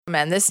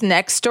Man, this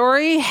next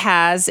story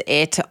has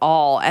it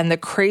all. And the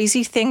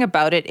crazy thing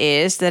about it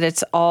is that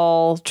it's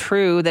all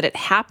true, that it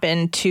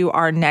happened to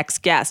our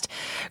next guest.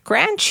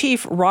 Grand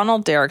Chief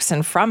Ronald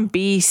Derrickson from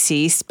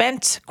BC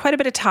spent quite a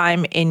bit of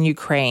time in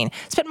Ukraine.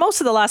 Spent most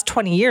of the last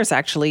 20 years,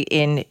 actually,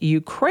 in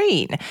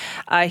Ukraine.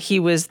 He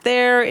was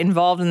there,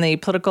 involved in the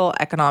political,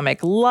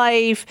 economic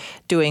life,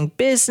 doing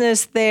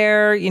business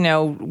there,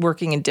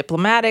 working in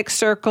diplomatic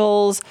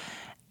circles.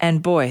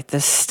 And boy,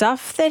 the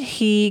stuff that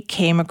he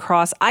came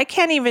across, I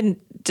can't even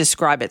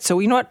describe it. So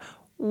you know what?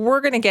 We're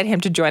going to get him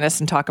to join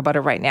us and talk about it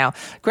right now.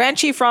 Grand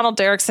Chief Ronald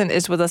Derrickson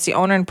is with us, the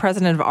owner and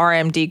president of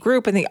RMD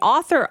Group and the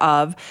author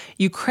of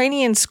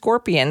Ukrainian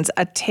Scorpions,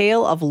 A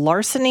Tale of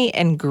Larceny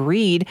and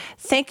Greed.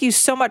 Thank you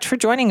so much for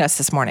joining us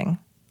this morning.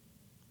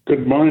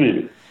 Good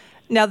morning.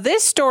 Now,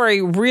 this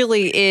story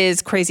really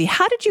is crazy.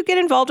 How did you get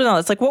involved in all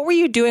this? What were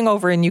you doing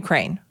over in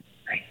Ukraine?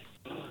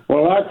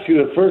 Well, actually,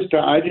 the first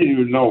time, I didn't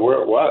even know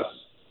where it was.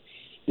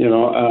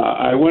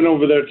 I went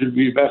over there to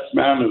be best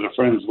man at a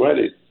friend's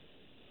wedding,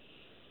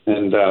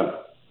 and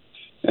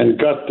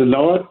got to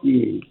know it,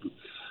 and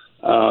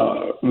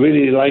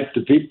really liked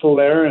the people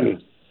there,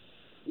 and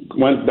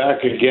went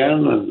back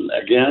again and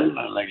again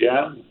and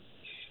again,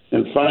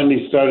 and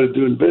finally started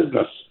doing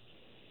business.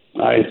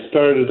 I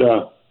started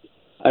a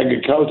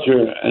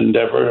agriculture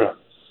endeavor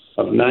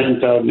of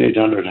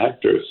 9,800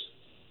 hectares,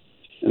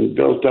 and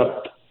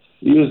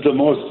used the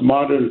most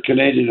modern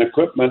Canadian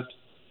equipment,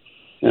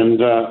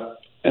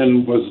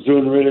 and was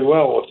doing really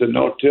well with the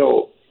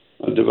no-till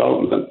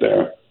development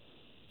there.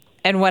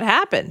 And what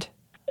happened?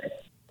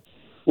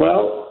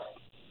 Well,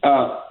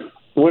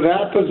 what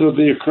happens with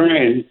the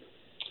Ukraine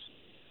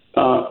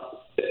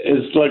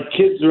is like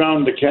kids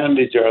around the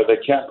candy jar. They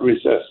can't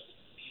resist.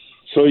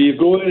 So you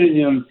go in and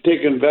you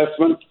take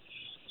investment.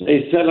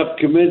 They set up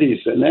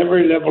committees in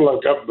every level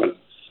of government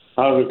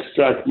how to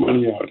extract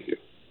money out of you.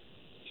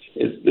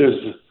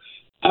 There's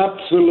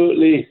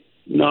absolutely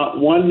not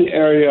one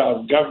area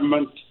of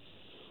government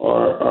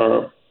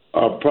or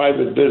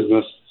private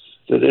business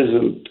that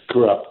isn't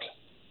corrupt.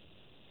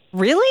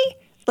 Really?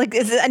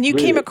 And you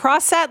came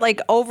across that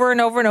over and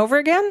over and over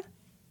again?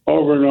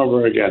 Over and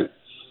over again.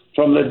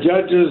 From the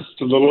judges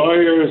to the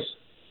lawyers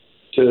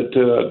to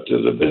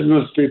the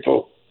business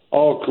people,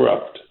 all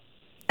corrupt.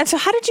 And so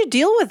how did you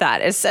deal with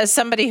that? As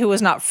somebody who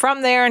was not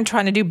from there and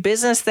trying to do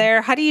business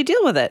there, how do you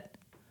deal with it?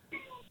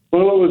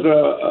 Well, when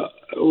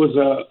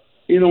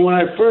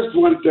I first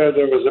went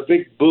there was a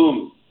big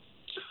boom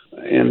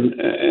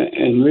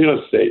in real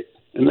estate,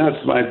 and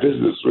that's my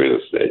business, real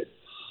estate.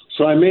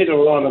 So I made a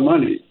lot of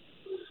money,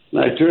 and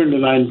I turned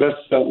and I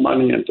invested that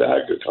money into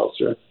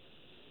agriculture.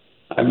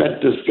 I met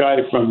this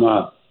guy from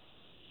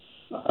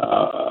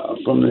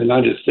the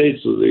United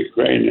States with the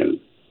Ukraine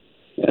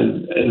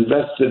and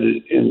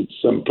invested in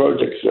some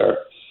projects there.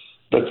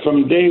 But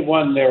from day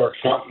one, they were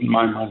counting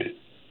my money.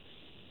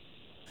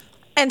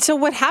 And so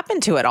what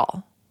happened to it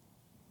all?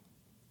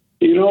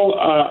 During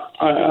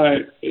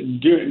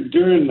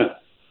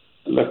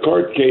the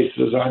court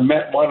cases, I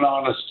met one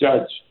honest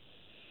judge.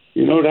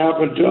 You know what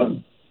happened to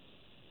him?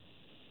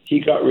 He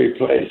got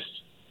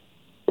replaced,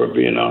 for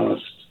being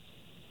honest.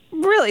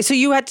 Really? So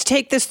you had to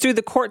take this through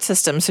the court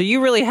system. So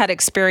you really had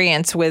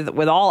experience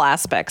with all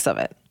aspects of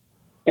it.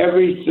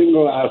 Every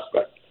single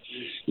aspect.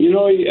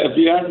 If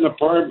you had an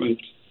apartment,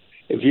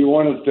 if you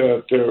wanted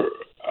to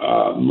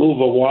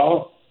move a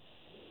wall,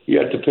 you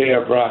had to pay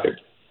a bribe.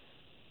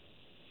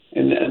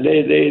 And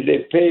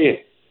they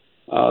pay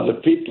the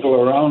people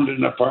around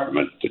an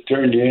apartment to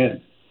turn you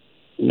in,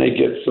 and they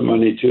get some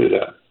money too.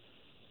 That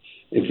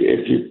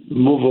if you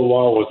move a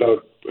wall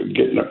without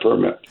getting a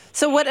permit.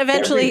 So what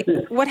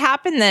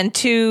happened then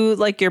to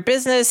your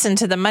business and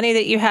to the money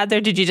that you had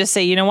there? Did you just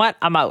say, you know what,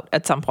 I'm out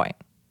at some point?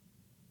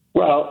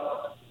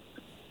 Well,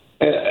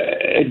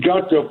 it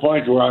got to a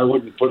point where I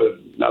wouldn't put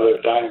another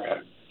dime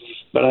in,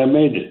 but I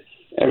made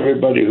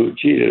everybody who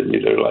cheated me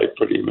their life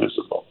pretty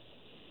miserable.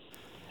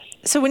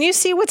 So when you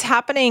see what's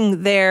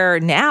happening there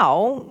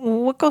now,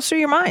 what goes through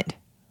your mind?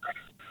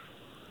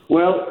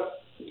 Well,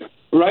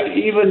 right,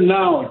 even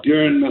now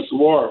during this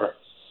war,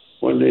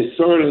 when they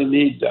sorely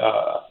need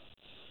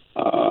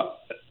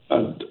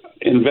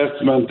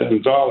investment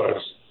and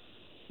dollars,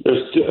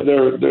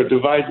 they're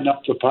dividing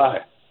up the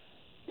pie.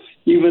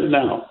 Even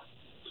now,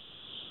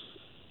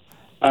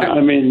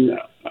 I mean,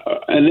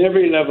 in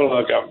every level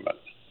of government,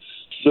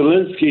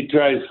 Zelensky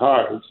tries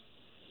hard,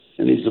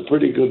 and he's a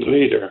pretty good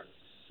leader.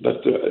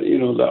 But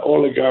the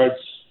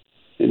oligarchs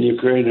in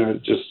Ukraine are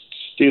just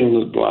stealing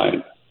it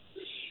blind.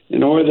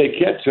 Where they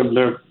catch them,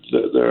 they're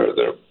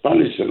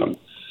punishing them.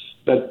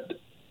 But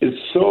it's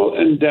so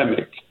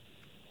endemic.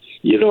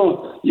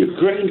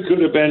 Ukraine could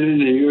have been in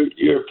the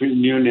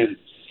European Union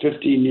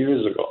 15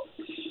 years ago.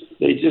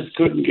 They just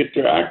couldn't get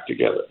their act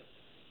together.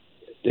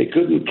 They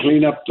couldn't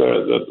clean up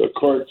the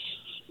courts.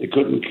 They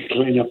couldn't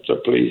clean up the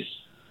police.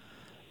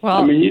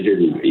 Well, I mean,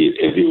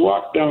 if you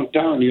walk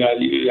downtown, you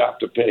have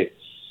to pay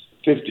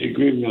 50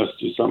 hryvnias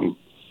to some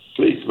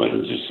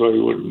policeman just so he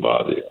wouldn't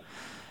bother you.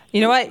 You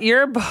know what?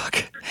 Your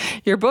book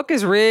Your book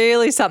is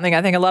really something.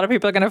 I think a lot of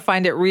people are going to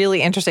find it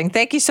really interesting.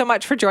 Thank you so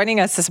much for joining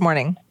us this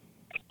morning.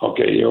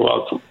 Okay, you're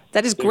welcome.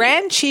 That is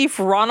Grand Chief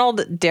Ronald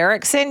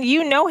Derrickson.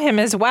 You know him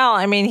as well.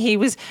 I mean, he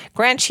was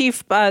Grand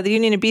Chief, the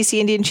Union of BC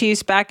Indian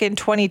Chiefs back in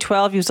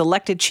 2012. He was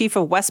elected Chief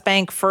of West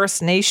Bank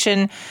First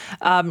Nation,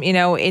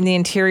 in the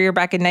interior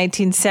back in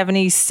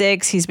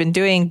 1976. He's been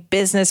doing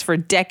business for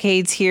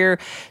decades here,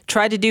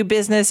 tried to do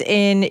business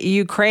in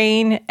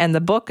Ukraine, and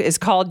the book is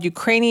called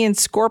Ukrainian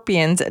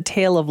Scorpions, A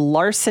Tale of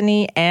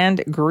Larceny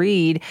and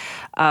Greed.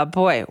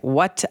 Boy,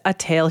 what a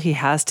tale he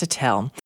has to tell.